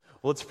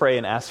Well, let's pray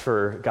and ask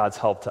for God's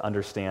help to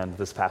understand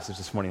this passage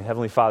this morning.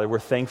 Heavenly Father, we're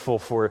thankful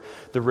for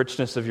the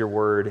richness of your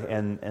word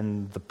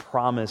and the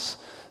promises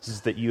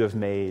that you have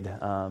made.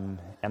 And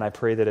I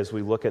pray that as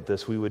we look at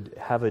this, we would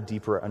have a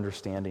deeper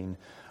understanding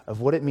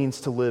of what it means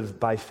to live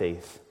by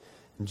faith.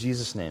 In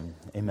Jesus' name,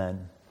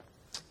 amen.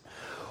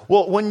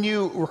 Well, when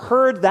you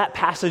heard that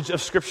passage of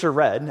Scripture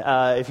read,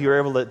 if you were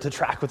able to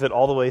track with it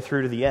all the way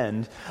through to the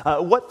end,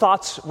 what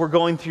thoughts were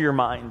going through your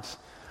mind?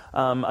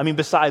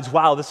 Besides,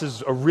 wow, this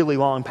is a really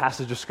long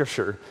passage of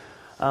Scripture.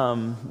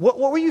 What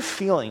were you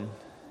feeling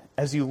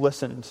as you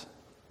listened?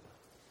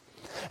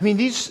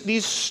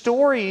 These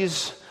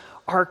stories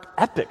are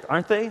epic,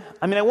 aren't they?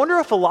 I wonder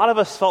if a lot of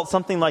us felt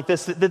something like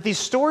this, that these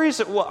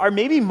stories are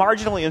maybe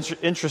marginally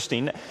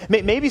interesting.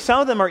 Maybe some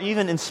of them are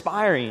even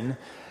inspiring.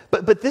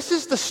 But this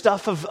is the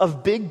stuff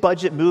of big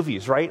budget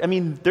movies, right?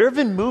 There have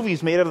been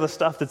movies made out of the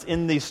stuff that's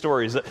in these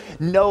stories.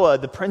 Noah,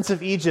 the Prince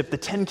of Egypt, the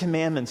Ten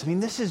Commandments.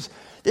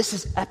 This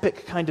is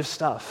epic kind of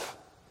stuff.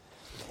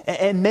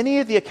 And many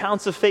of the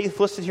accounts of faith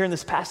listed here in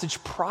this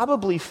passage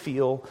probably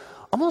feel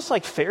almost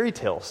like fairy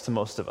tales to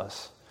most of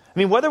us.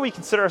 Whether we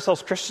consider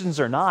ourselves Christians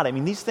or not,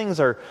 these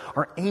things are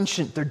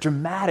ancient, they're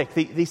dramatic,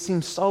 they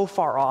seem so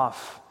far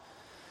off.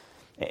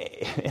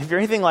 If you're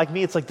anything like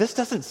me, it's like, this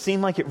doesn't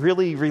seem like it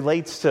really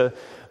relates to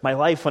my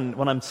life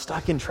when I'm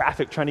stuck in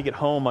traffic trying to get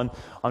home on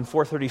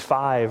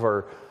 435,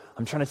 or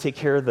I'm trying to take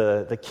care of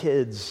the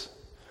kids,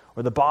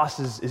 or the boss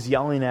is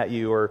yelling at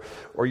you, or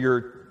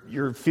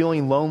you're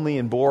feeling lonely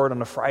and bored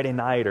on a Friday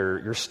night,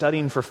 or you're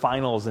studying for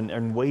finals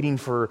and waiting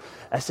for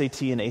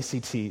SAT and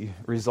ACT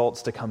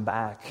results to come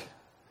back.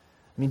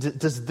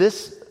 Does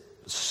this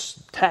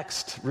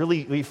text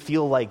really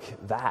feel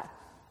like that?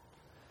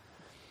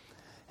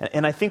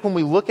 And I think when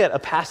we look at a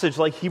passage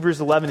like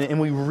Hebrews 11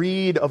 and we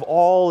read of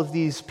all of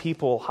these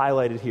people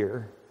highlighted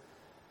here,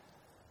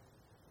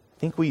 I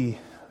think we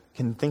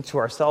can think to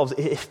ourselves,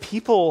 if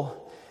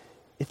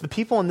the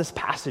people in this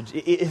passage,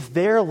 if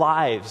their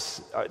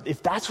lives,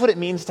 if that's what it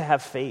means to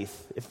have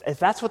faith, if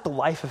that's what the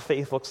life of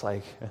faith looks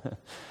like,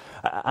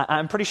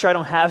 I'm pretty sure I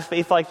don't have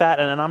faith like that,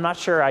 and I'm not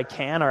sure I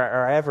can or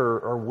I ever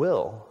or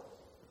will.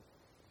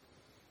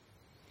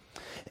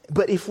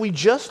 But if we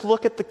just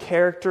look at the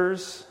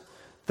characters,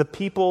 the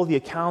people, the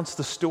accounts,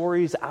 the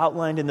stories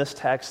outlined in this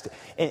text,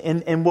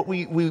 and what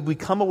we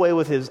come away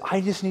with is, I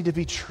just need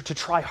to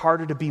try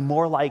harder to be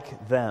more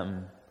like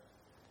them,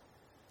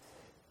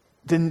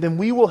 then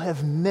we will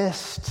have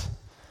missed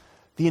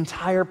the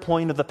entire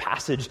point of the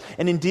passage.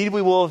 And indeed,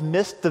 we will have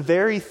missed the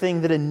very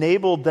thing that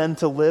enabled them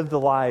to live the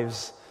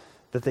lives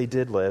that they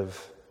did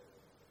live.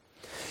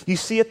 You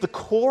see, at the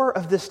core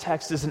of this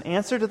text is an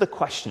answer to the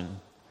question,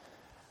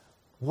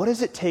 what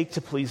does it take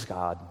to please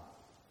God?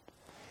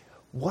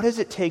 What does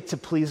it take to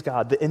please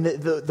God? And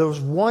there's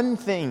one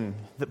thing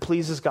that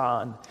pleases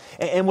God.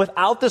 And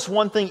without this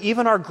one thing,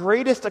 even our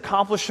greatest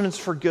accomplishments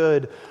for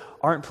good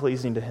aren't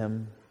pleasing to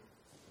Him.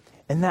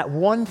 And that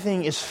one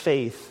thing is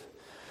faith.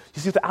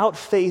 You see, without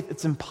faith,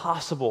 it's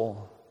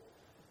impossible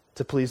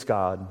to please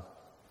God.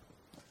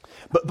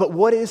 But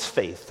what is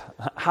faith?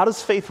 How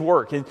does faith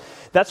work? And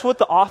that's what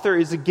the author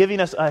is giving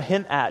us a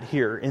hint at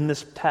here in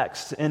this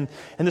text. And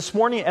this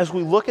morning, as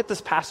we look at this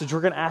passage,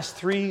 we're going to ask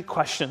three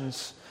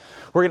questions.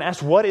 We're going to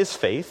ask, what is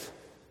faith?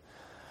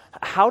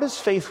 How does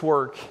faith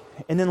work?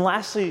 And then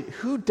lastly,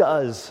 who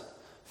does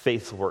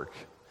faith work?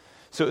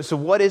 So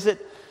what is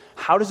it?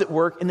 How does it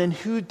work? And then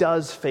who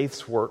does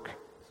faith's work?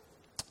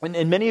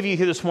 And many of you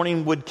here this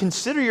morning would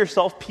consider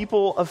yourself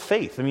people of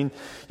faith.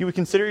 You would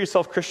consider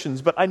yourself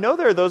Christians. But I know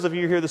there are those of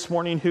you here this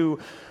morning who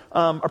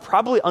are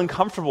probably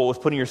uncomfortable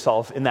with putting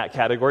yourself in that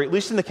category, at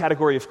least in the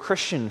category of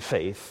Christian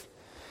faith.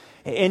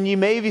 And you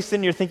may be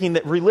sitting here thinking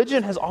that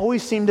religion has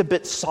always seemed a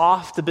bit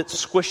soft, a bit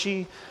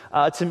squishy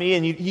to me,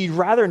 and you'd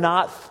rather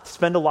not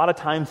spend a lot of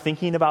time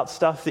thinking about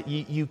stuff that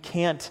you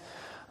can't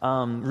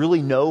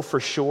really know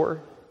for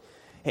sure.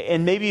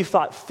 And maybe you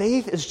thought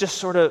faith is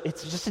just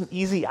it's just an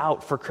easy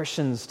out for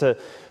Christians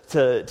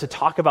to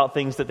talk about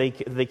things that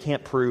they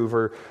can't prove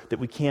or that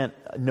we can't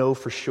know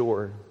for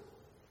sure.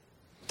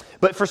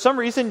 But for some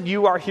reason,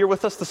 you are here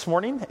with us this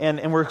morning,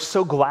 and we're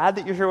so glad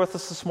that you're here with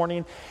us this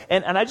morning.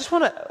 And I just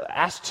want to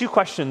ask two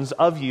questions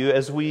of you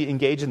as we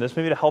engage in this,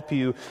 maybe to help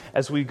you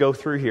as we go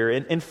through here.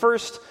 And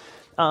first,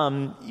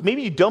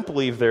 maybe you don't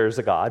believe there's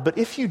a God, but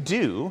if you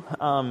do,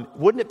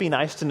 wouldn't it be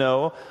nice to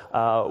know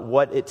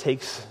what it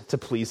takes to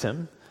please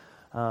Him?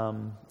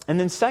 And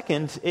then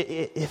second,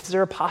 is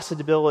there a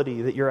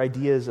possibility that your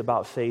ideas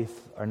about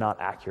faith are not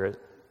accurate,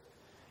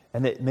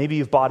 and that maybe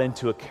you've bought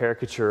into a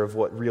caricature of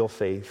what real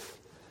faith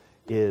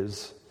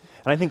is?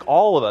 And I think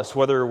all of us,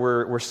 whether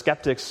we're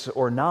skeptics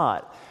or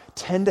not,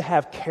 tend to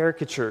have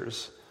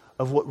caricatures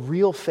of what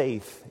real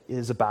faith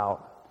is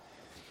about.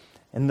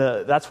 And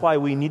that's why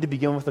we need to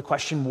begin with the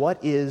question,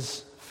 what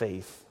is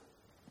faith?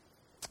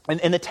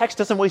 And the text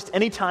doesn't waste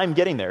any time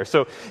getting there.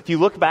 So if you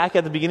look back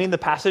at the beginning of the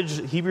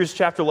passage, Hebrews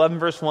chapter 11,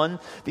 verse 1,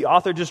 the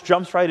author just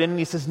jumps right in and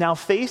he says, now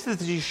faith is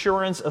the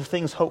assurance of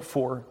things hoped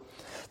for,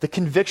 the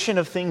conviction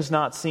of things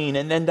not seen.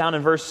 And then down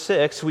in verse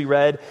 6, we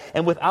read,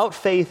 "And without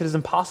faith it is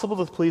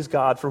impossible to please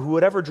God, for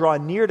whoever draw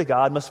near to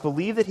God must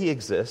believe that he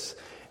exists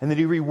and that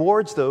he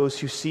rewards those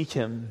who seek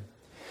him."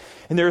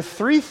 And there are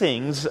three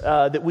things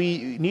that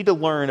we need to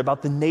learn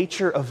about the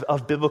nature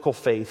of biblical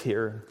faith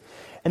here.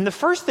 And the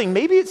first thing,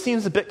 maybe it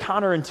seems a bit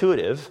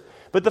counterintuitive,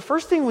 but the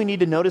first thing we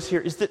need to notice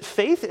here is that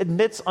faith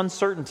admits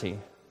uncertainty.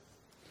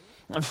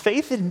 And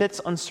faith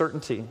admits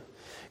uncertainty.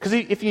 Because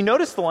if you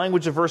notice the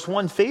language of verse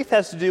 1, faith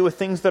has to do with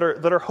things that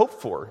are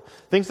hoped for,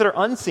 things that are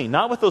unseen,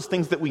 not with those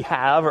things that we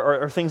have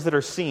or things that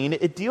are seen.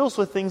 It deals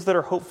with things that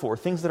are hoped for,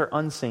 things that are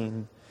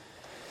unseen.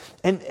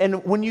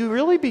 And when you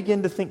really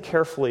begin to think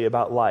carefully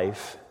about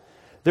life,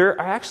 there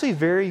are actually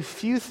very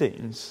few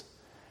things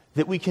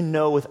that we can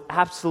know with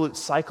absolute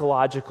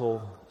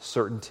psychological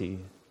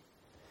certainty.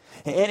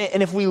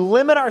 And if we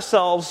limit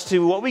ourselves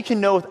to what we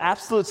can know with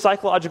absolute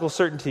psychological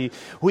certainty,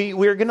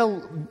 we're going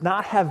to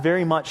not have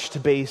very much to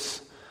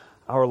base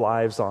our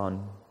lives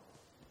on.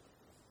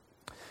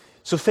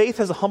 So faith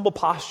has a humble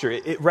posture.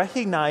 It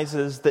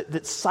recognizes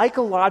that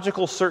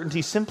psychological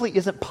certainty simply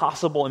isn't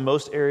possible in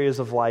most areas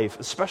of life,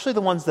 especially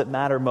the ones that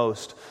matter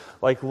most,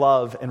 like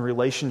love and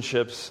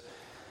relationships.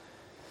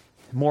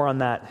 More on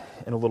that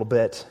in a little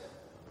bit.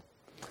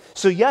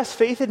 So yes,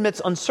 faith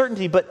admits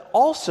uncertainty, but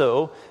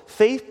also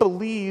faith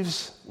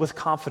believes with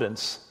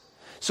confidence.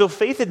 So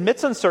faith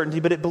admits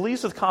uncertainty, but it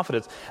believes with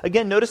confidence.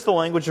 Again, notice the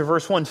language of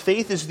verse 1.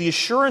 Faith is the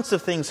assurance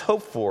of things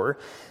hoped for,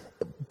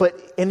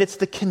 and it's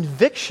the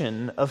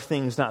conviction of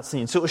things not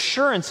seen. So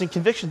assurance and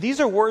conviction, these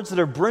are words that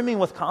are brimming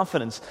with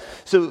confidence.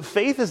 So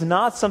faith is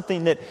not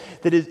something that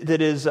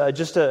is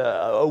just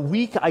a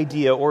weak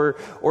idea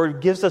or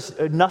gives us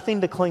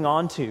nothing to cling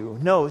on to.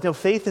 No,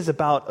 faith is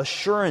about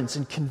assurance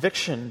and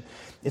conviction.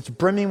 It's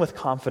brimming with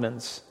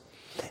confidence.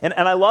 And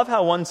I love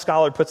how one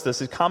scholar puts this.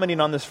 He's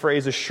commenting on this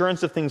phrase,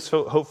 assurance of things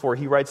hoped for.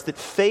 He writes that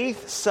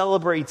faith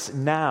celebrates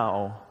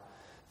now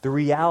the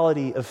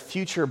reality of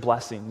future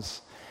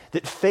blessings.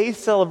 That faith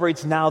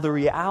celebrates now the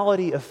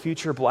reality of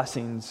future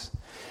blessings.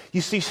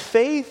 You see,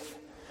 faith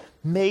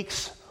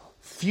makes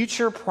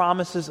future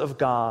promises of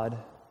God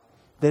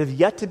that have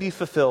yet to be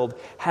fulfilled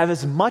have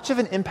as much of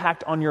an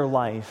impact on your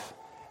life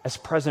as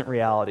present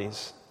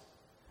realities.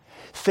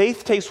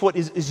 Faith takes what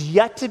is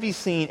yet to be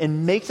seen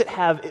and makes it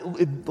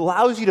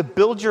allows you to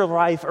build your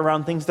life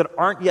around things that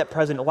aren't yet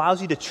present. It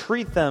allows you to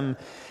treat them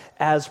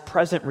as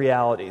present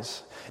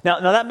realities. Now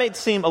that may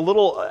seem a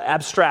little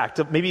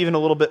abstract, maybe even a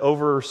little bit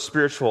over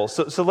spiritual.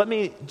 So let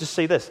me just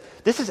say this.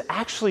 This is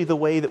actually the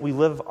way that we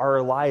live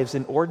our lives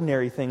in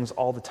ordinary things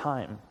all the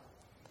time.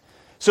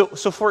 So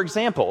for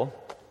example,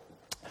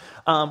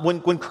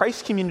 when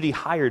Christ Community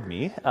hired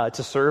me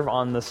to serve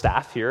on the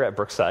staff here at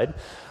Brookside,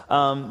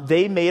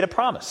 they made a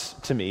promise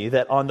to me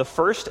that on the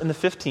 1st and the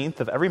 15th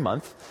of every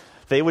month,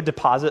 they would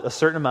deposit a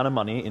certain amount of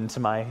money into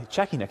my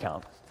checking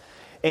account.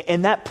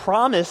 And that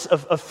promise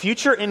of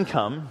future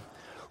income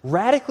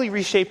radically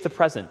reshaped the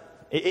present.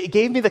 It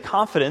gave me the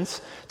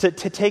confidence to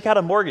take out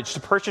a mortgage, to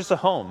purchase a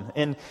home.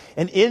 And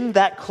in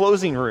that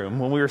closing room,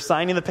 when we were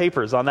signing the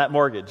papers on that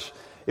mortgage,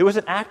 it was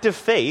an act of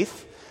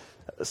faith,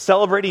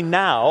 celebrating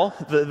now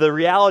the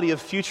reality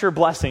of future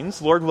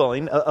blessings, Lord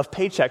willing, of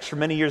paychecks for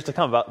many years to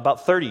come,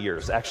 about 30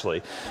 years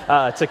actually,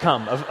 to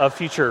come of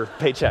future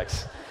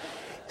paychecks.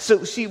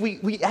 So see,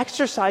 we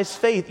exercise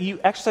faith. You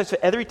exercise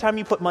faith every time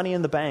you put money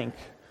in the bank,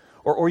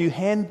 or you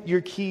hand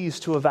your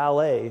keys to a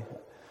valet,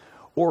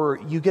 or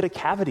you get a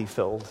cavity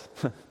filled.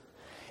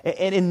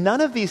 And in none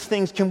of these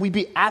things can we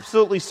be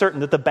absolutely certain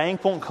that the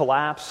bank won't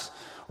collapse,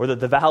 or that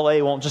the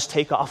valet won't just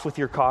take off with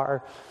your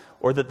car,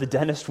 or that the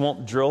dentist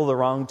won't drill the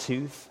wrong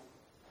tooth.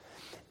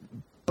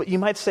 But you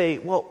might say,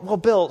 well,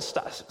 Bill,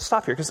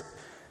 stop here, because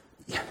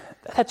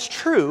that's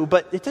true,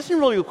 but it doesn't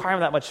really require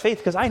that much faith,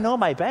 because I know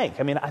my bank.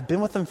 I mean, I've been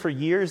with them for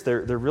years.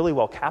 They're really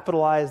well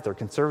capitalized. They're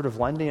conservative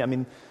lending. I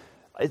mean,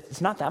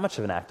 it's not that much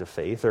of an act of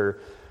faith. Or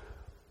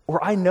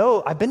I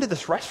know, I've been to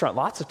this restaurant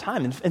lots of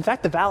times. In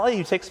fact, the valet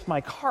who takes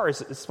my car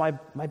is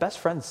my best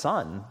friend's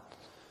son.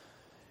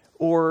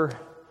 Or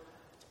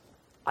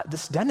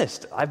this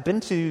dentist, I've been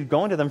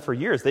going to them for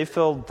years. They've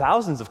filled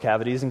thousands of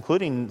cavities,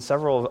 including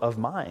several of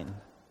mine.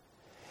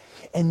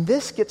 And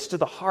this gets to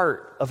the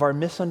heart of our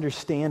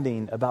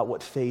misunderstanding about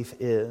what faith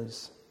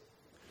is.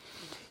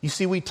 You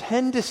see, we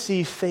tend to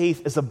see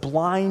faith as a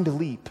blind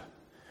leap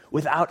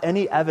without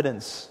any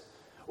evidence,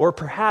 or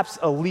perhaps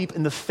a leap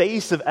in the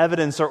face of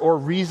evidence or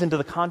reason to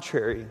the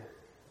contrary.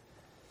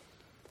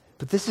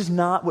 But this is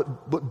not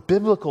what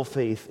biblical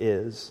faith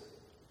is.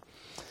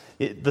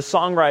 The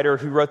songwriter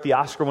who wrote the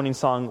Oscar-winning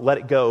song Let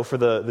It Go for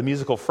the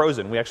musical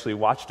Frozen, we actually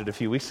watched it a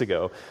few weeks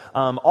ago,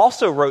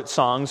 also wrote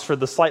songs for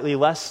the slightly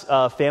less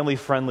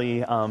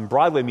family-friendly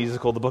Broadway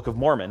musical, The Book of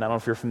Mormon. I don't know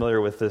if you're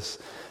familiar with this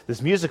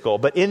musical,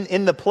 but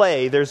in the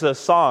play, there's a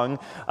song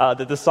that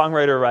the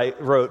songwriter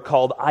wrote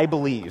called I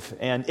Believe,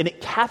 and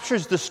it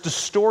captures this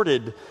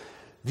distorted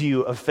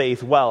view of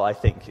faith well, I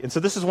think. And so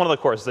this is one of the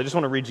choruses. I just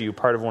want to read you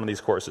part of one of these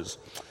choruses.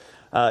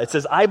 It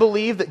says, I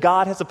believe that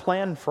God has a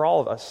plan for all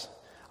of us.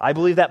 I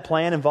believe that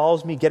plan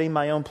involves me getting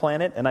my own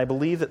planet, and I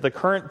believe that the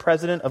current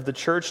president of the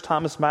church,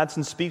 Thomas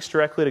Madsen, speaks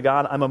directly to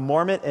God. I'm a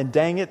Mormon, and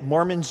dang it,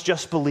 Mormons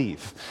just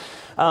believe.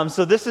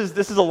 So this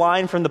is a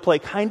line from the play.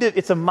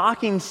 It's a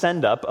mocking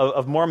send-up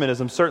of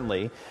Mormonism,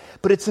 certainly,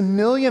 but it's a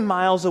million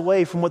miles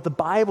away from what the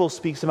Bible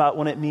speaks about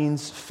when it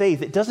means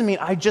faith. It doesn't mean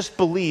I just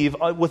believe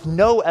with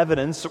no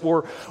evidence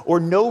or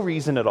no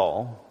reason at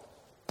all.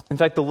 In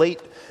fact, the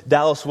late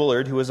Dallas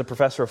Willard, who was a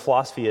professor of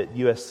philosophy at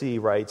USC,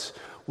 writes,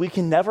 "We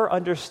can never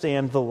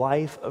understand the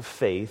life of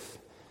faith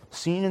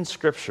seen in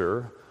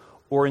Scripture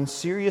or in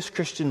serious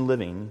Christian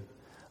living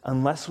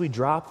unless we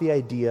drop the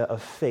idea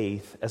of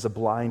faith as a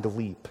blind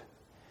leap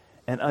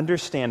and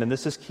understand, and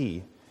this is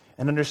key,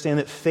 and understand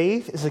that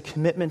faith is a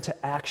commitment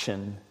to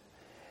action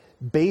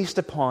based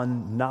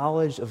upon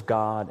knowledge of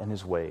God and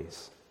His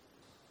ways."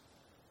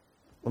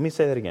 Let me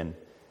say that again.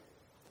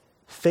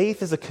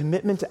 Faith is a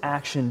commitment to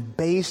action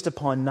based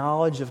upon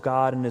knowledge of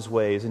God and His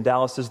ways. And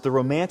Dallas says, the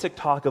romantic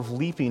talk of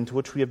leaping to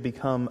which we have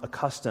become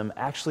accustomed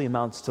actually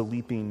amounts to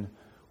leaping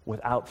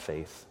without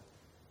faith.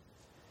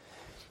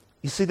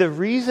 You see, the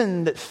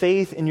reason that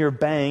faith in your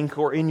bank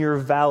or in your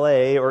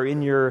valet or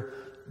in your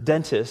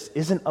dentist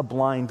isn't a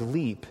blind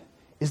leap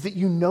is that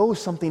you know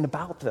something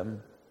about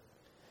them.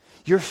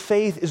 Your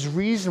faith is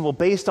reasonable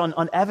based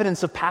on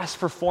evidence of past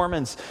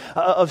performance,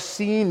 of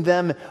seeing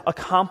them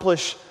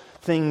accomplish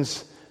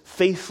things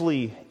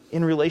faithfully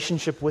in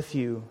relationship with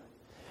you.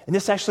 And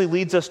this actually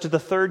leads us to the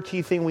third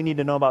key thing we need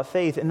to know about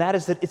faith, and that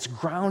is that it's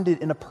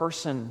grounded in a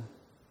person.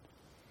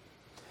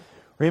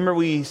 Remember,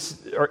 we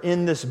are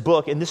in this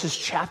book, and this is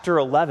chapter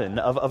 11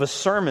 of a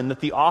sermon that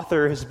the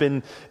author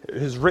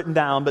has written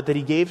down, but that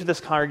he gave to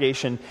this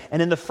congregation.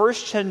 And in the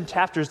first 10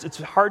 chapters, it's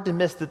hard to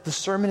miss that the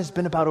sermon has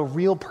been about a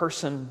real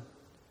person,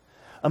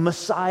 a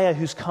Messiah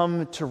who's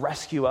come to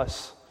rescue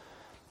us,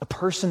 a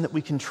person that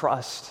we can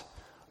trust,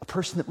 a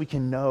person that we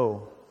can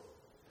know.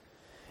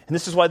 And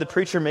this is why the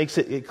preacher makes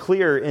it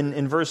clear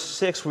in verse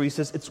 6 where he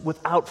says, it's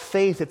without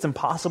faith, it's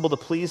impossible to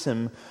please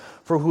Him.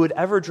 For who would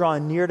ever draw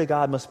near to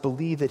God must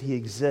believe that He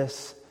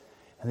exists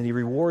and that He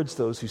rewards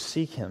those who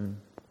seek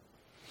Him.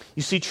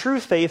 You see,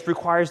 true faith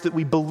requires that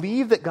we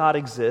believe that God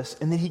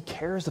exists and that He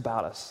cares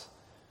about us.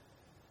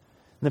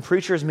 And the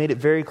preacher has made it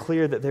very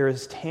clear that there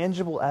is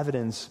tangible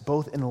evidence,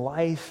 both in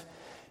life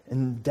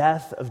and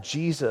death of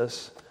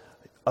Jesus,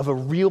 of a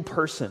real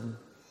person.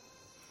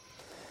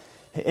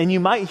 And you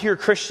might hear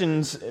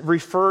Christians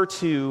refer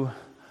to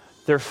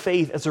their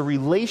faith as a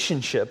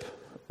relationship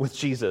with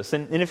Jesus.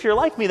 And if you're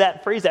like me,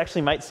 that phrase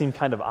actually might seem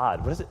kind of odd.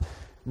 What does it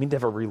mean to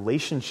have a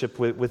relationship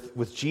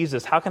with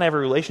Jesus? How can I have a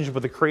relationship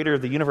with the creator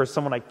of the universe,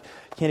 someone I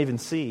can't even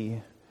see?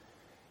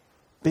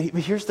 But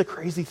here's the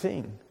crazy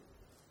thing.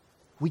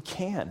 We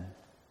can.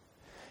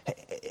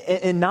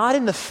 And not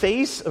in the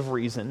face of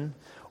reason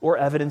or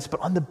evidence, but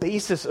on the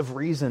basis of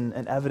reason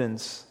and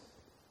evidence.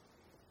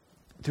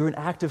 Through an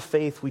act of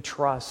faith, we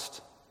trust.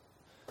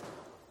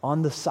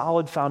 On the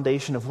solid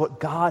foundation of what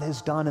God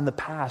has done in the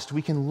past,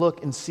 we can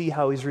look and see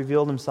how He's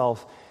revealed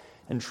Himself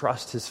and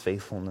trust His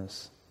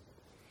faithfulness.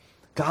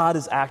 God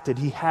has acted.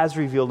 He has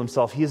revealed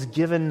Himself. He has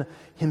given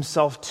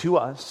Himself to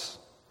us.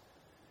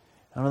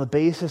 And on the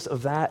basis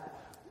of that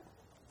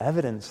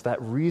evidence, that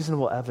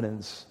reasonable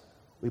evidence,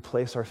 we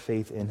place our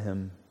faith in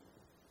Him.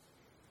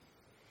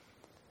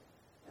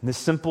 And this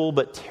simple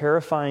but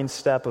terrifying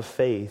step of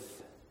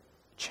faith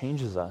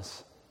changes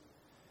us.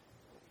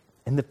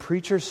 And the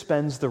preacher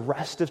spends the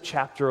rest of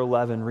chapter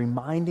 11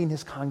 reminding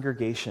his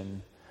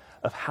congregation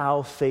of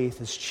how faith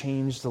has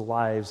changed the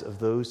lives of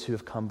those who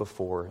have come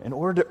before, in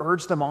order to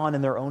urge them on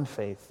in their own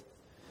faith,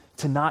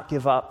 to not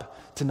give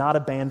up, to not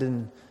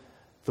abandon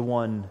the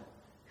one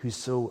who's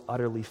so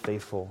utterly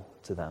faithful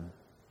to them.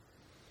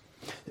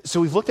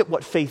 So we've looked at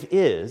what faith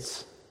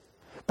is,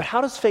 but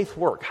how does faith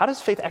work? How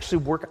does faith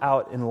actually work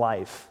out in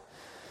life?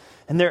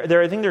 And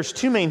I think there's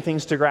two main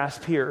things to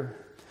grasp here.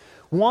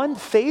 One,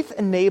 faith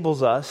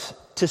enables us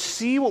to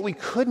see what we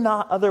could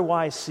not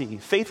otherwise see.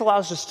 Faith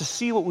allows us to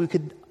see what we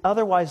could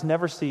otherwise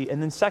never see. And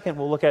then second,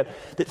 we'll look at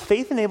that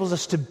faith enables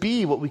us to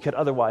be what we could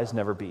otherwise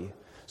never be.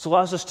 So it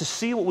allows us to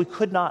see what we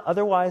could not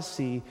otherwise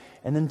see,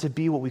 and then to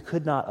be what we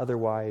could not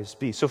otherwise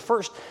be. So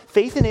first,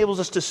 faith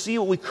enables us to see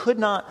what we could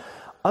not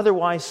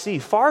otherwise see.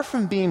 Far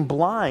from being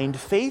blind,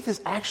 faith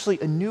is actually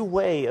a new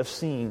way of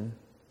seeing.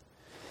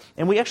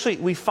 And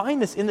we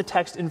find this in the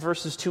text in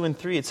verses 2 and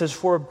 3. It says,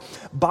 "For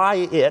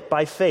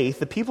by faith,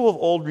 the people of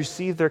old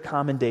received their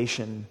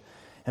commendation.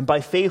 And by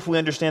faith we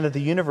understand that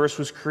the universe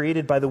was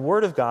created by the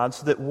word of God,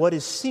 so that what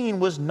is seen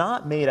was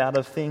not made out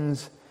of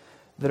things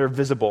that are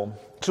visible."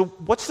 So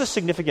what's the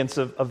significance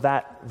of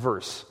that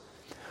verse?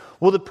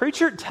 Well, the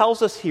preacher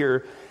tells us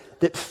here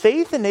that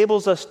faith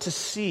enables us to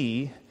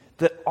see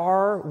that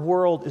our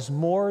world is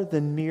more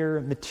than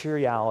mere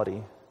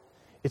materiality.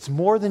 It's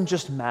more than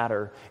just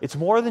matter. It's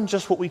more than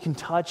just what we can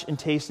touch and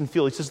taste and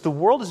feel. He says the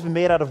world has been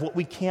made out of what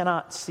we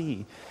cannot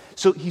see.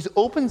 So he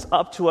opens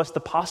up to us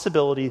the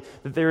possibility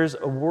that there is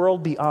a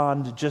world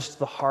beyond just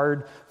the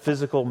hard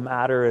physical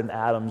matter and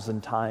atoms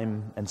and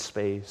time and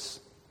space.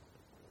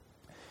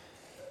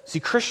 See,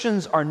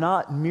 Christians are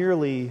not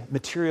merely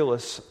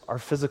materialists or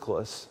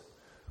physicalists.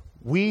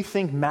 We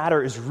think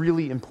matter is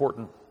really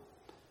important,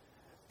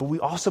 but we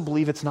also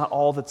believe it's not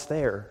all that's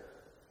there.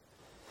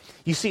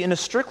 You see, in a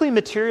strictly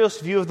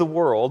materialist view of the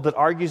world that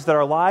argues that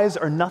our lives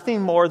are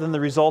nothing more than the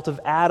result of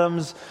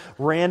atoms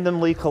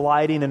randomly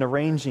colliding and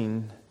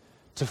arranging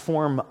to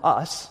form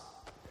us,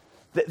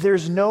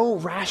 there's no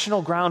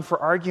rational ground for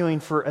arguing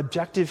for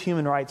objective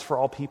human rights for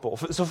all people.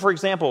 So, for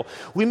example,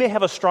 we may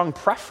have a strong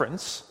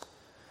preference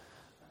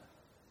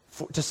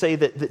to say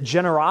that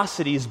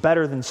generosity is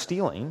better than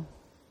stealing,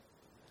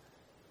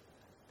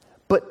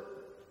 but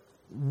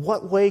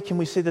what way can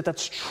we say that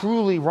that's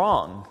truly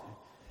wrong?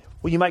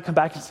 Well, you might come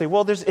back and say,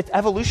 well, it's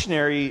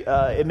evolutionary.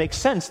 It makes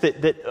sense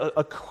that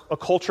a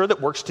culture that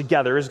works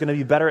together is going to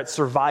be better at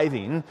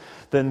surviving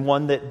than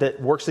one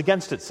that works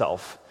against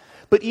itself.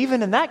 But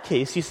even in that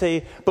case, you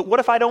say, but what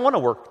if I don't want to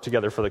work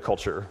together for the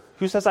culture?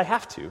 Who says I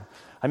have to?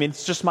 I mean,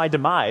 it's just my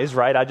demise,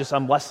 right?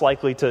 I'm less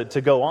likely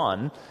to go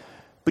on.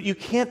 But you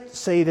can't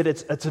say that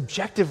it's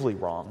objectively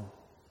wrong.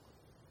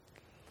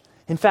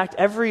 In fact,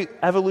 every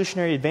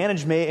evolutionary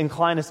advantage may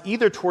incline us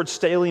either towards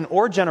stealing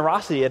or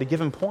generosity at a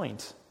given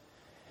point.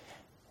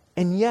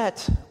 And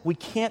yet, we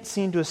can't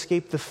seem to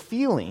escape the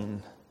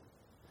feeling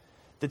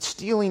that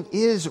stealing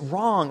is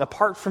wrong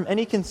apart from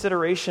any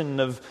consideration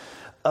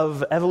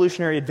of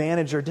evolutionary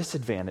advantage or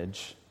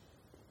disadvantage.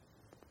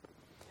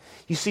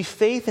 You see,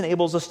 faith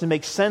enables us to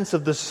make sense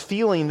of this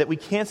feeling that we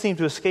can't seem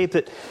to escape,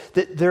 that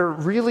there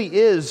really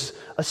is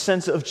a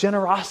sense of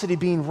generosity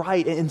being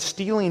right and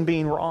stealing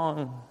being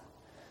wrong.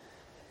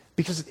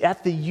 Because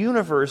at the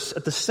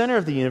center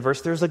of the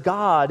universe, there's a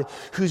God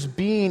whose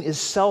being is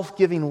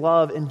self-giving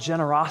love and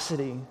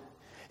generosity.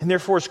 And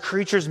therefore, as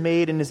creatures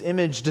made in his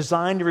image,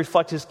 designed to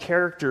reflect his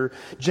character,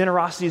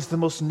 generosity is the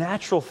most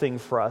natural thing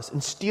for us.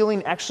 And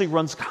stealing actually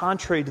runs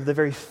contrary to the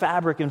very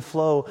fabric and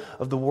flow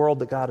of the world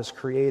that God has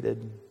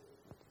created.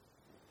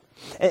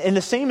 And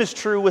the same is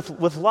true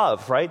with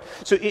love, right?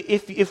 So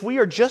if we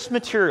are just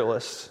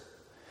materialists,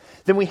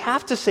 then we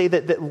have to say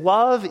that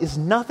love is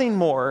nothing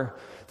more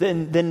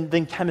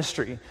than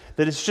chemistry,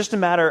 that it's just a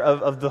matter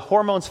of the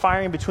hormones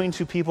firing between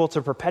two people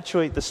to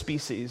perpetuate the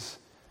species.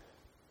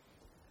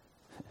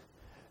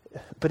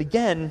 But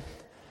again,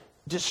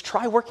 just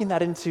try working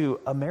that into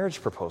a marriage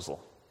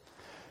proposal.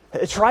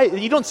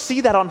 You don't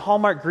see that on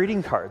Hallmark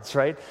greeting cards,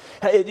 right?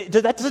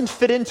 That doesn't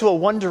fit into a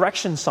One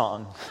Direction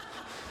song.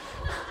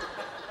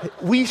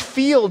 We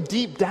feel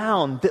deep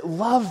down that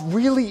love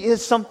really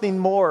is something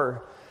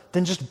more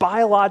than just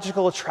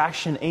biological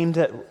attraction aimed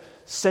at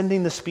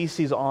sending the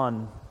species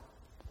on.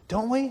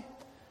 Don't we?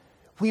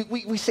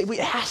 We say it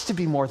has to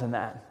be more than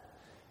that.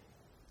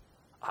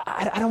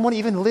 I don't want to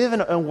even live in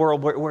a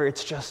world where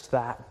it's just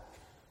that.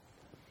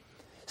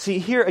 See,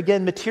 here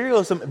again,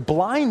 materialism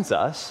blinds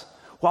us,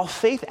 while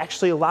faith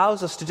actually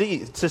allows us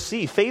to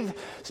see.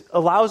 Faith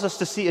allows us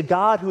to see a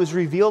God who has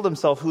revealed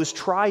himself, who is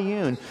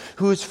triune,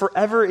 who is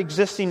forever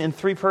existing in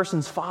three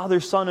persons, Father,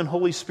 Son, and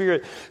Holy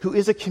Spirit, who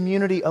is a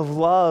community of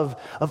love,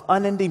 of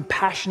unending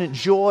passionate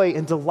joy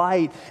and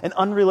delight, and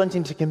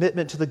unrelenting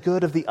commitment to the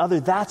good of the other.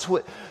 That's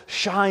what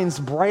shines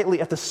brightly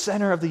at the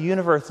center of the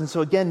universe. And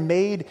so again,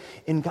 made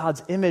in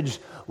God's image,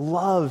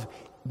 love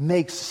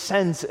makes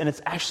sense, and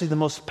it's actually the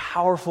most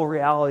powerful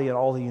reality in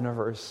all the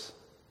universe.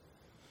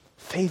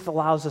 Faith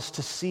allows us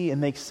to see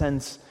and make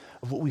sense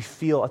of what we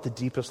feel at the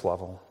deepest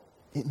level.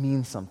 It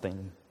means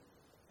something.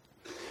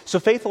 So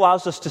faith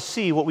allows us to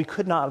see what we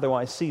could not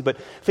otherwise see, but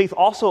faith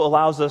also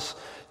allows us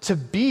to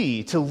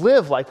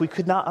live like we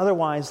could not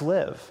otherwise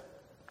live.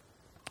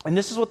 And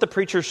this is what the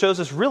preacher shows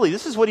us. Really,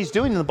 this is what he's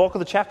doing in the bulk of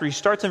the chapter. He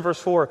starts in verse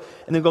 4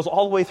 and then goes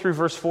all the way through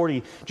verse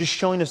 40, just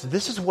showing us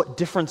this is what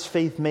difference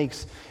faith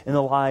makes in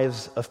the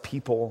lives of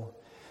people.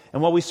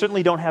 And while we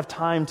certainly don't have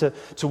time to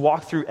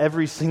walk through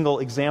every single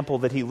example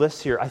that he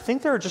lists here, I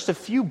think there are just a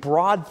few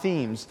broad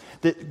themes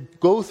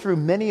that go through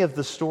many of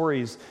the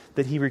stories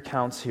that he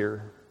recounts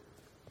here.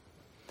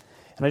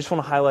 And I just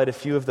want to highlight a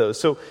few of those.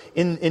 So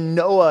in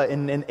Noah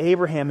and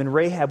Abraham and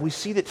Rahab, we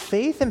see that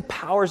faith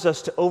empowers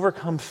us to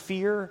overcome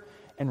fear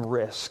and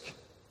risk.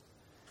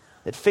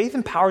 That faith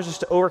empowers us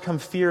to overcome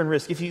fear and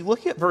risk. If you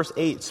look at verse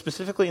 8,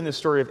 specifically in the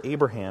story of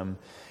Abraham,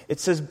 it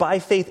says, by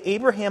faith,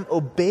 Abraham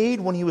obeyed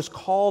when he was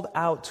called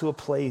out to a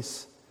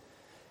place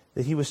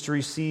that he was to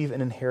receive an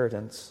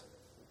inheritance.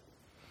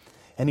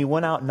 And he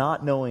went out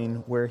not knowing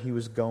where he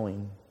was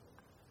going.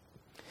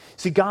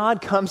 See,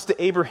 God comes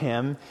to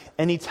Abraham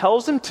and he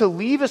tells him to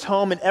leave his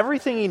home and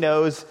everything he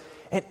knows,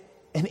 and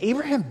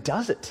Abraham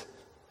does it.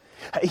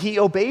 He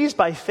obeys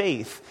by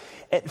faith.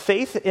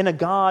 Faith in a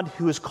God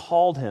who has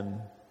called him,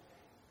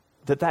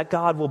 that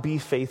God will be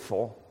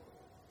faithful.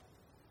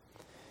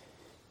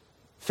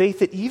 Faith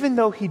that even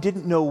though he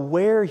didn't know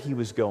where he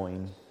was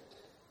going,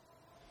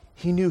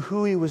 he knew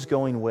who he was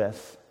going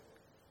with.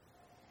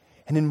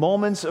 And in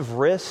moments of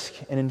risk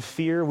and in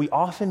fear, we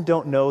often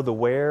don't know the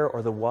where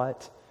or the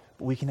what,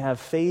 but we can have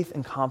faith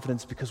and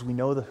confidence because we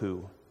know the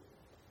who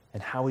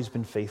and how he's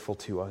been faithful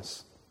to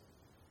us.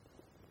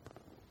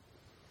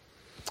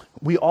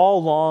 We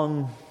all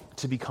long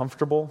to be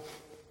comfortable.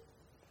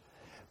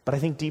 But I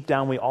think deep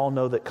down we all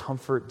know that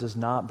comfort does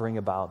not bring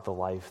about the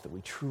life that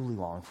we truly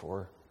long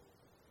for.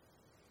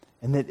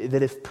 And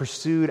that if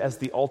pursued as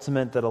the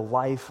ultimate, that a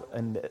life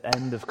and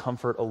end of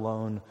comfort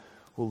alone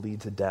will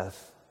lead to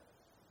death.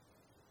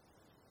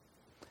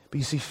 But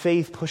you see,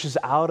 faith pushes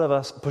us out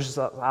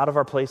of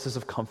our places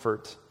of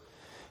comfort.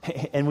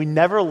 And we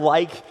never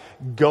like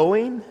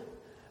going,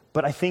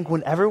 but I think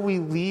whenever we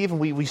leave and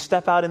we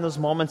step out in those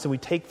moments and we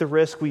take the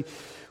risk,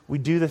 we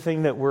do the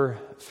thing that we're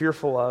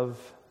fearful of,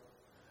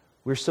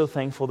 we're so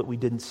thankful that we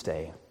didn't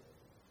stay.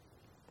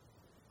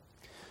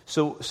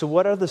 So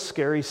what are the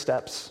scary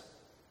steps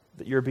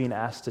that you're being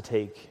asked to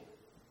take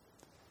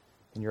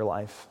in your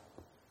life?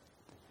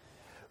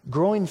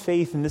 Growing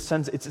faith in this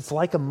sense, it's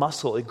like a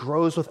muscle. It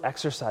grows with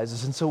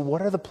exercises. And so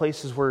what are the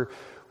places where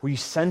you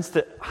sense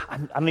that, I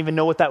don't even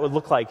know what that would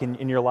look like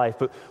in your life,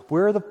 but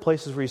where are the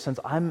places where you sense,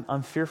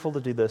 I'm fearful to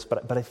do this,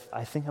 but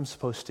I think I'm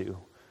supposed to?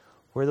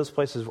 Where are those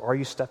places? Are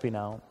you stepping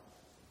out?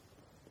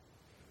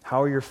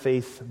 How are your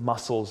faith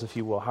muscles, if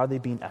you will? How are they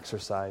being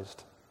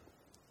exercised?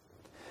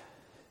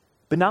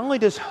 But not only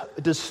does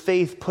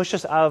faith push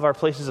us out of our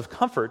places of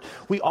comfort,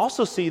 we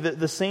also see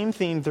the same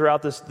theme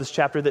throughout this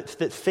chapter,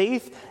 that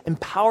faith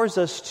empowers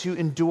us to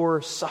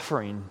endure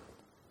suffering.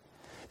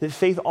 That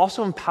faith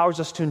also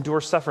empowers us to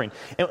endure suffering.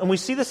 And we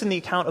see this in the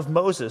account of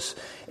Moses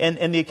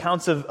and the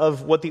accounts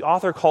of what the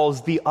author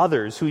calls the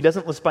others, who he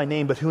doesn't list by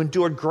name, but who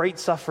endured great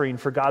suffering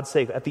for God's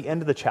sake at the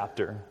end of the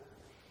chapter.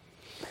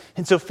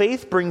 And so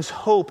faith brings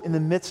hope in the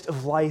midst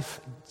of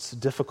life's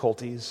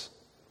difficulties.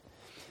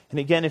 And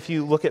again, if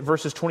you look at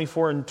verses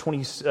 24 and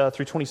 20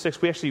 through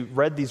 26, we actually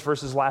read these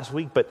verses last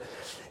week, but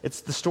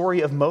it's the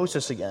story of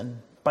Moses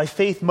again. By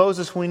faith,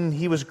 Moses, when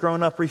he was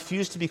grown up,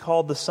 refused to be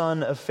called the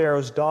son of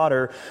Pharaoh's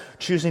daughter,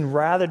 choosing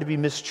rather to be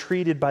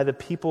mistreated by the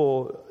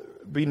people,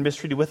 being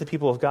mistreated with the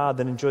people of God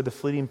than enjoy the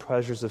fleeting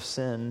pleasures of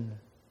sin.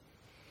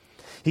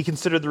 He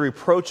considered the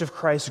reproach of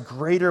Christ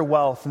greater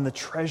wealth than the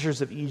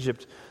treasures of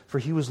Egypt, for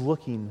he was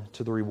looking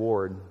to the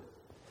reward.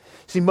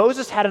 See,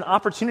 Moses had an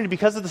opportunity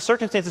because of the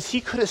circumstances.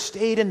 He could have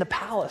stayed in the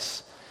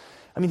palace.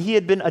 I mean, he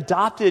had been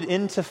adopted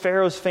into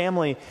Pharaoh's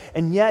family,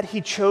 and yet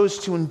he chose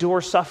to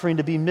endure suffering,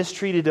 to be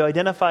mistreated, to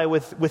identify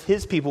with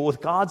his people,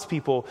 with God's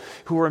people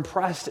who were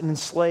oppressed and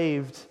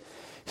enslaved.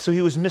 So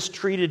he was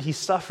mistreated, he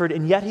suffered,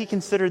 and yet he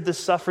considered this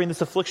suffering,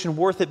 this affliction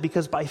worth it,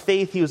 because by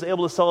faith he was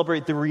able to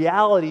celebrate the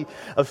reality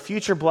of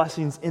future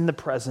blessings in the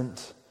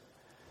present.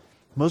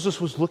 Moses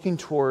was looking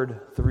toward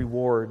the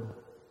reward.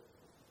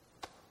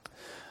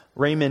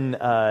 Raymond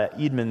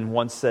Eadman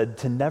once said,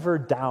 "To never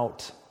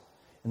doubt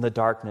in the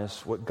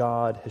darkness what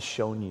God has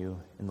shown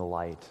you in the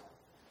light."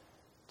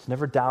 To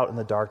never doubt in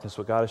the darkness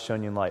what God has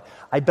shown you in light.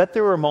 I bet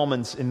there were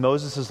moments in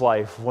Moses'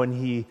 life when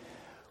he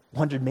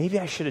wondered, maybe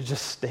I should have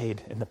just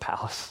stayed in the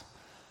palace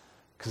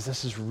because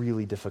this is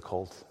really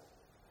difficult.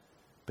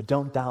 But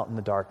don't doubt in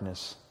the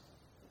darkness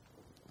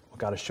what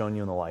God has shown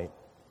you in the light.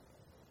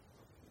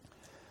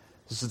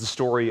 This is the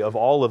story of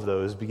all of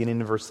those,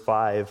 beginning in verse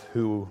 5,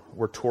 who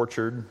were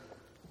tortured,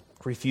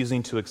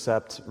 refusing to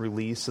accept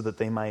release so that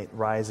they might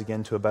rise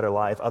again to a better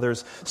life.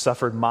 Others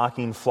suffered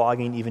mocking,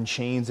 flogging, even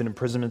chains and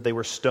imprisonment. They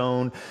were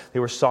stoned, they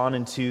were sawn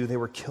in two, they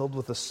were killed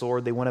with a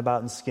sword. They went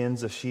about in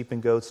skins of sheep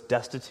and goats,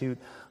 destitute,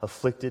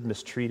 afflicted,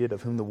 mistreated,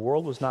 of whom the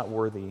world was not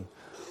worthy,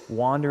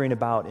 wandering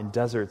about in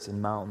deserts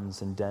and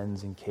mountains and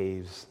dens and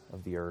caves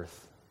of the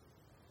earth.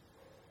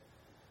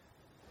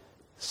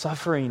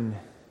 Suffering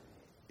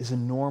is a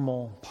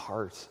normal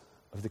part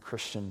of the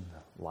Christian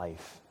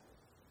life.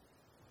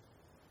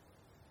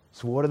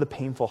 So what are the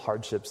painful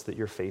hardships that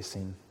you're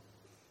facing?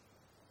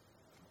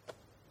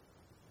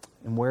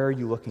 And where are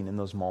you looking in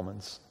those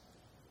moments?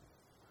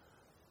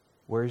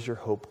 Where is your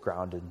hope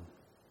grounded?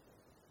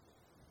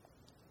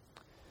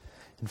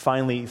 And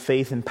finally,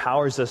 faith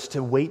empowers us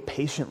to wait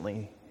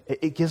patiently.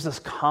 It gives us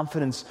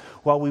confidence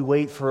while we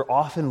wait for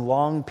often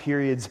long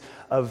periods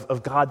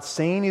of God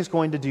saying he's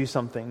going to do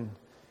something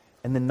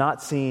and then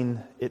not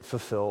seeing it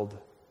fulfilled.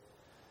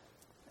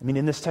 I mean,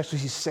 in this text we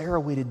see Sarah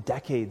waited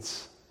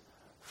decades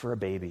for a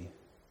baby.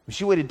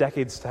 She waited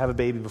decades to have a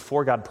baby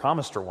before God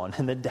promised her one,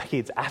 and then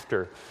decades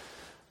after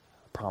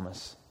a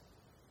promise.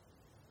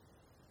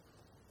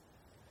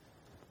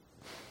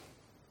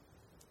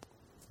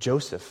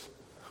 Joseph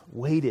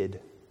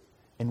waited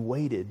and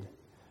waited,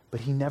 but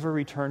he never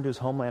returned to his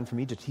homeland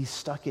from Egypt. He's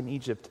stuck in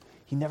Egypt.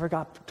 He never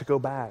got to go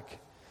back.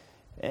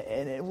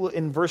 And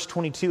in verse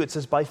 22, it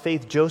says, by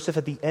faith, Joseph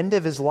at the end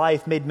of his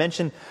life made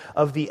mention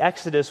of the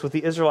Exodus with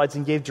the Israelites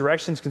and gave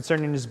directions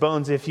concerning his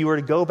bones. If you were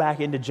to go back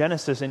into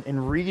Genesis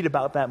and read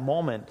about that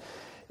moment,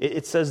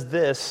 it says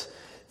this,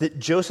 that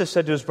Joseph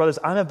said to his brothers,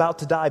 I'm about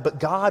to die, but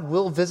God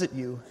will visit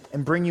you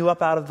and bring you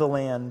up out of the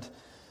land,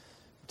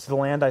 to the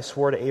land I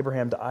swore to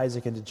Abraham, to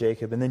Isaac, and to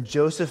Jacob. And then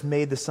Joseph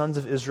made the sons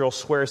of Israel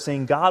swear,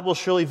 saying, God will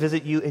surely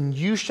visit you, and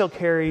you shall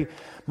carry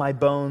my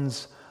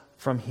bones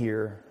from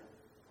here.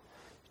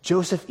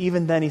 Joseph,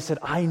 even then, he said,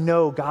 I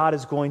know God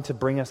is going to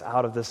bring us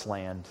out of this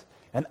land.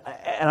 And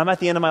I'm at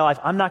the end of my life.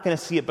 I'm not going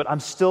to see it, but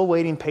I'm still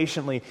waiting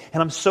patiently. And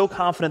I'm so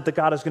confident that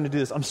God is going to do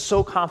this. I'm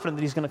so confident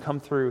that he's going to come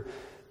through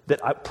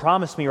that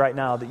promise me right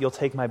now that you'll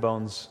take my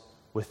bones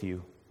with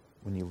you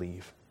when you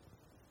leave.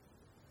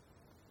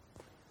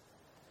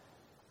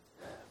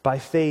 By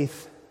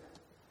faith,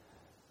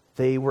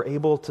 they were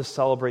able to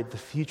celebrate the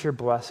future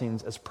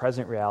blessings as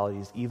present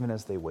realities, even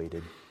as they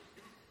waited.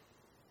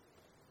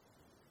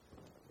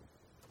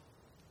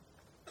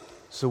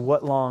 So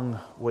what long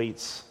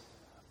waits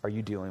are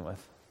you dealing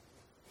with?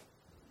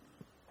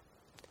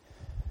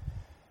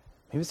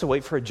 Maybe it's a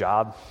wait for a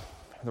job.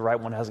 The right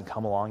one hasn't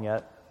come along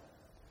yet.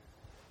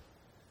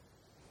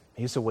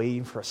 Maybe it's a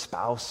waiting for a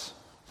spouse,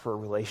 for a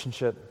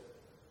relationship.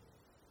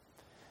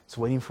 It's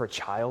waiting for a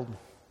child.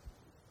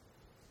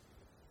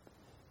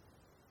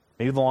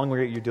 Maybe the long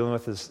wait you're dealing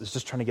with is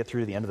just trying to get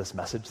through to the end of this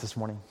message this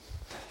morning.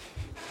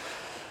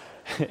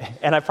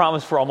 And I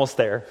promise we're almost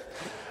there.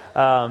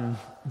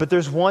 But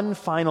there's one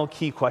final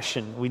key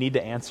question we need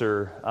to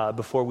answer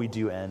before we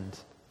do end.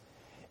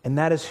 And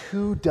that is,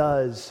 who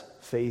does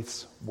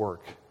faith's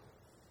work?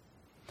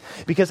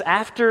 Because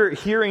after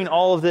hearing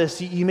all of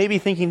this, you may be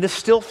thinking, this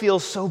still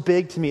feels so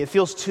big to me. It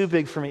feels too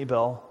big for me,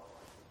 Bill.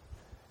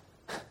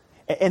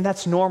 And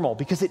that's normal,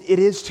 because it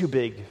is too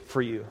big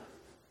for you.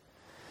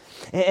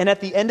 And at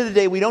the end of the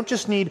day, we don't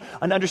just need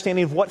an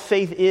understanding of what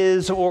faith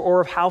is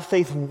or of how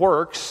faith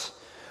works.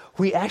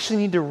 We actually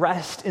need to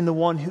rest in the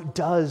one who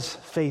does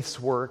faith's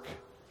work.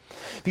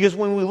 Because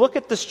when we look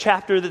at this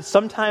chapter that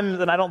sometimes,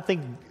 and I don't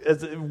think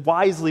as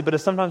wisely, but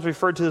is sometimes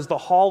referred to as the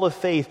hall of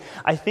faith,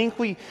 I think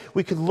we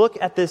could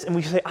look at this and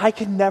we say, I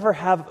could never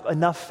have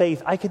enough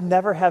faith. I could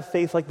never have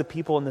faith like the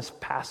people in this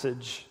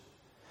passage,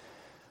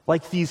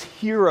 like these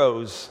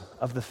heroes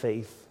of the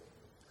faith.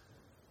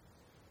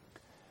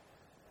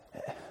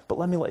 But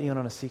let me let you in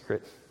on a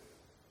secret.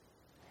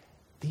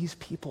 These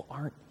people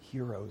aren't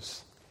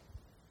heroes.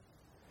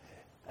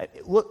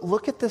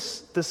 Look at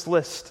this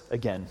list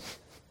again.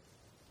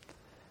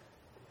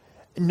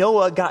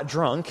 Noah got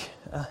drunk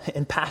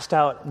and passed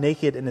out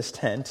naked in his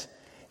tent.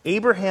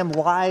 Abraham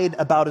lied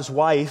about his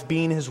wife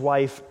being his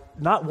wife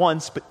not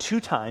once but 2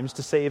 times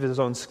to save his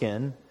own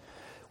skin.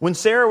 When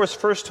Sarah was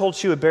first told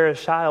she would bear a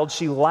child,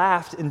 she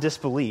laughed in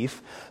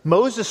disbelief.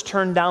 Moses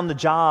turned down the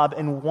job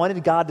and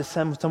wanted God to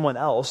send someone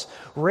else.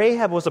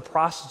 Rahab was a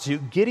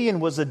prostitute. Gideon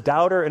was a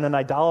doubter and an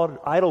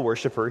idol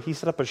worshiper. He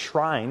set up a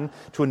shrine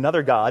to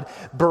another god.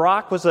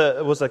 Barak was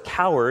a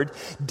coward.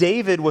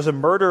 David was a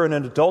murderer and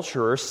an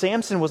adulterer.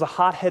 Samson was a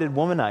hot-headed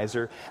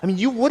womanizer. I mean,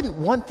 you wouldn't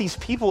want these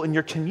people in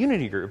your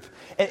community group.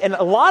 And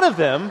a lot of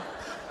them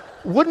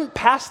wouldn't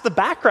pass the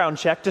background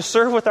check to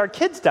serve with our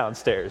kids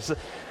downstairs.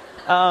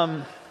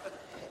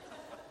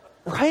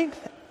 Right?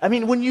 I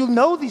mean, when you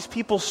know these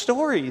people's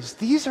stories,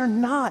 these are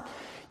not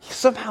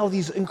somehow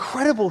these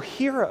incredible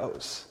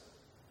heroes.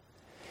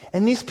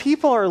 And these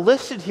people are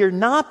listed here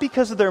not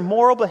because of their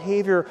moral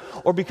behavior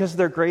or because of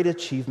their great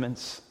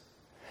achievements.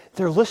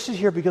 They're listed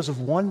here because of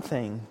one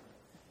thing,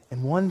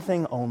 and one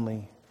thing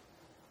only: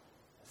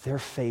 their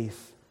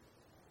faith.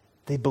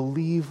 They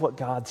believe what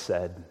God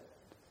said,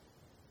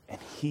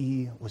 and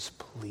He was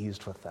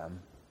pleased with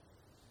them.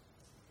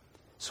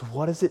 So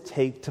what does it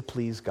take to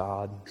please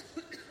God?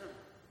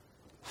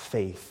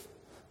 Faith.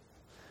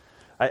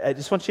 I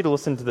just want you to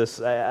listen to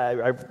this. I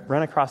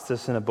ran across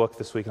this in a book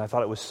this week, and I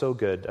thought it was so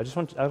good. I just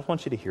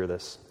want you to hear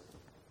this.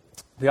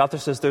 The author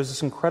says there's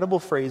this incredible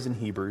phrase in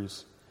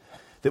Hebrews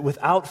that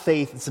without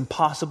faith, it's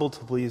impossible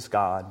to please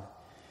God.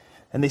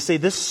 And they say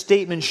this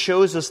statement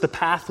shows us the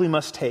path we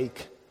must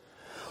take.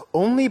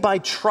 Only by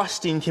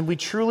trusting can we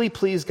truly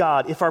please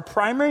God. If our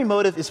primary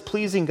motive is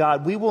pleasing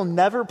God, we will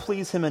never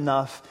please Him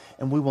enough,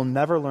 and we will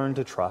never learn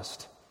to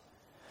trust.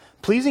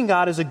 Pleasing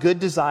God is a good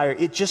desire.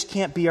 It just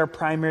can't be our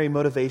primary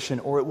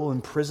motivation, or it will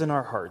imprison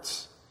our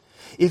hearts.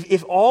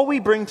 If all we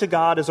bring to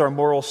God is our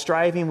moral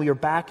striving, we are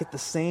back at the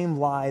same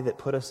lie that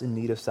put us in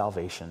need of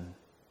salvation.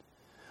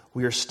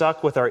 We are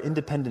stuck with our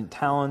independent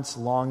talents,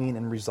 longing,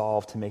 and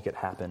resolve to make it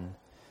happen.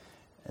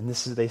 And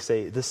this is, they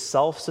say, this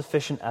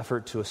self-sufficient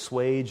effort to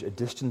assuage a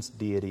distant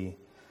deity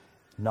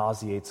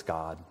nauseates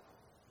God.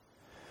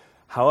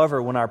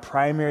 However, when our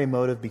primary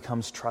motive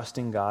becomes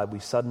trusting God, we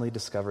suddenly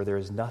discover there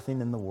is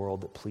nothing in the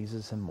world that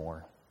pleases Him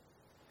more.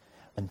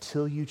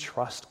 Until you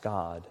trust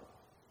God,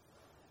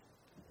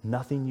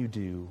 nothing you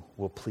do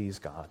will please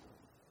God.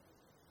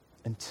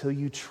 Until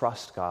you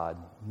trust God,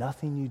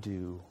 nothing you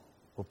do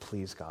will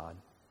please God.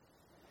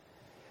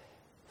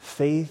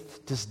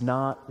 Faith does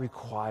not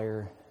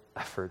require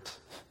effort.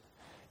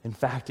 In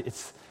fact,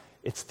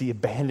 it's the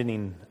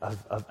abandoning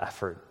of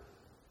effort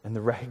and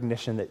the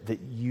recognition that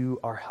you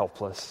are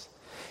helpless.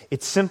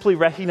 It simply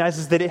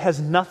recognizes that it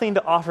has nothing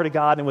to offer to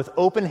God, and with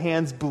open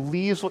hands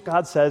believes what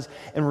God says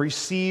and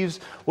receives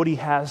what He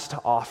has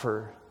to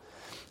offer.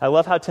 I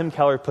love how Tim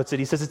Keller puts it.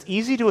 He says, it's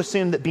easy to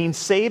assume that being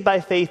saved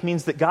by faith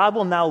means that God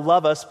will now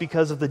love us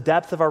because of the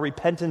depth of our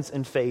repentance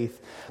and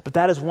faith. But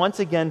that is once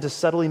again to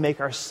subtly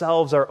make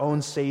ourselves our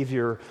own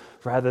Savior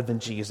rather than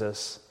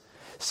Jesus.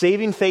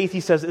 Saving faith, he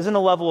says, isn't a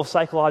level of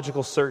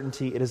psychological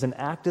certainty. It is an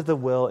act of the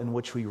will in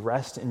which we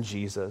rest in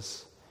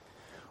Jesus.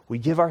 We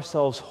give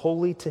ourselves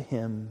wholly to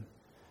Him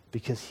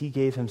because He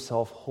gave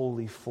Himself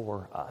wholly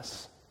for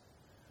us.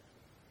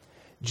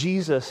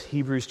 Jesus,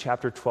 Hebrews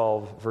chapter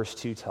 12, verse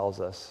 2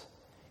 tells us,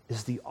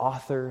 is the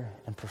author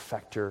and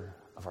perfecter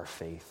of our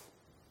faith,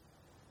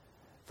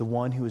 the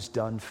one who has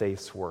done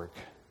faith's work.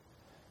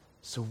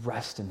 So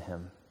rest in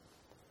him.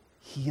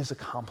 He has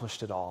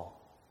accomplished it all.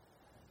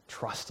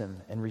 Trust him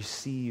and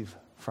receive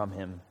from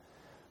him.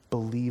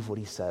 Believe what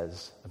he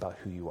says about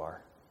who you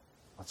are.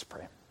 Let's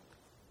pray.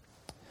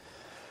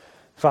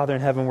 Father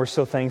in heaven, we're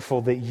so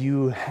thankful that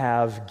you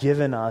have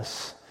given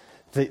us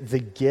the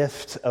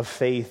gift of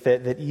faith,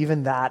 that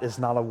even that is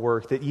not a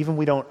work, that even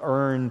we don't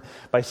earn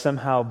by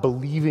somehow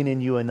believing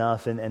in you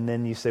enough, and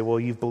then you say, well,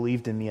 you've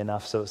believed in me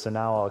enough, so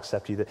now I'll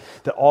accept you.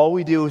 That all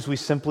we do is we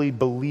simply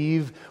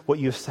believe what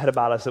you've said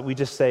about us, that we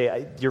just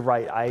say, you're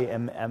right, I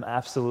am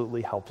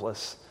absolutely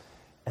helpless,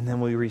 and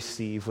then we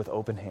receive with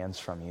open hands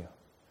from you.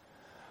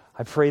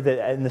 I pray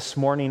that in this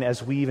morning,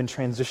 as we even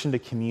transition to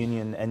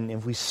communion, and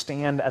if we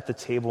stand at the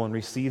table and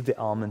receive the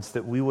elements,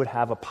 that we would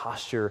have a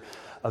posture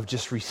of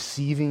just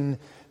receiving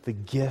the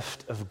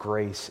gift of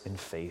grace and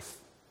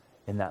faith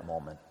in that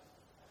moment.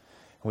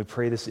 And we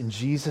pray this in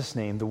Jesus'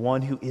 name, the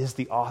one who is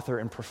the author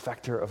and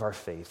perfecter of our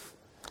faith,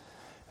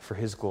 for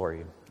his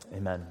glory.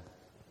 Amen.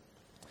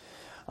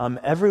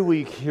 Every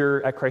week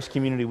here at Christ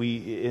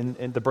Community,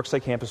 in the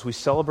Brookside campus, we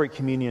celebrate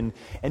communion.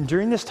 And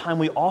during this time,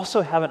 we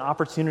also have an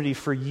opportunity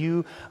for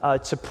you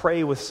to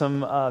pray with some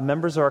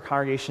members of our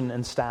congregation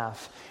and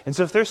staff. And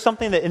so if there's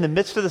something that in the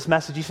midst of this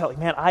message, you felt like,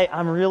 man,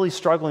 I'm really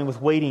struggling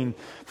with waiting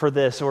for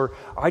this, or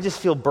I just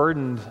feel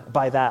burdened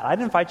by that,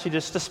 I'd invite you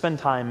just to spend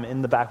time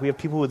in the back. We have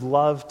people who would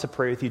love to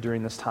pray with you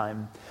during this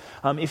time.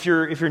 If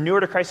you're newer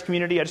to Christ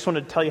Community, I just want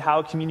to tell you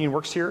how communion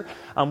works here.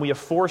 We have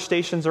 4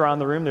 stations around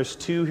the room. There's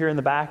 2 here in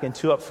the back and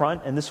 2 up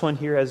front, and this one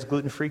here has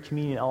gluten-free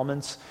communion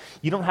elements.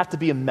 You don't have to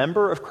be a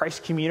member of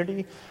Christ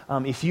Community.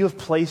 If you have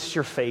placed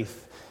your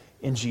faith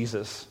in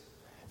Jesus,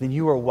 then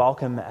you are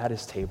welcome at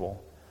his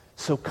table.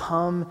 So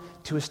come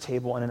to his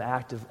table in an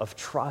act of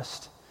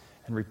trust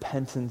and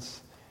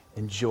repentance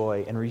and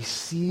joy, and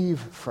receive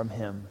from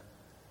him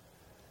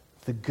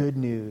the good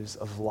news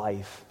of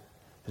life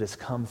that has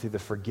come through the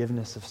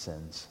forgiveness of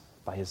sins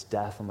by his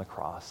death on the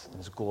cross and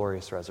his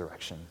glorious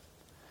resurrection.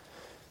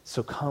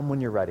 So come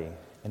when you're ready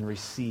and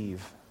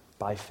receive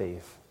by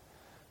faith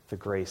the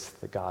grace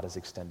that God has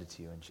extended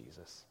to you in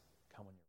Jesus. Come when you're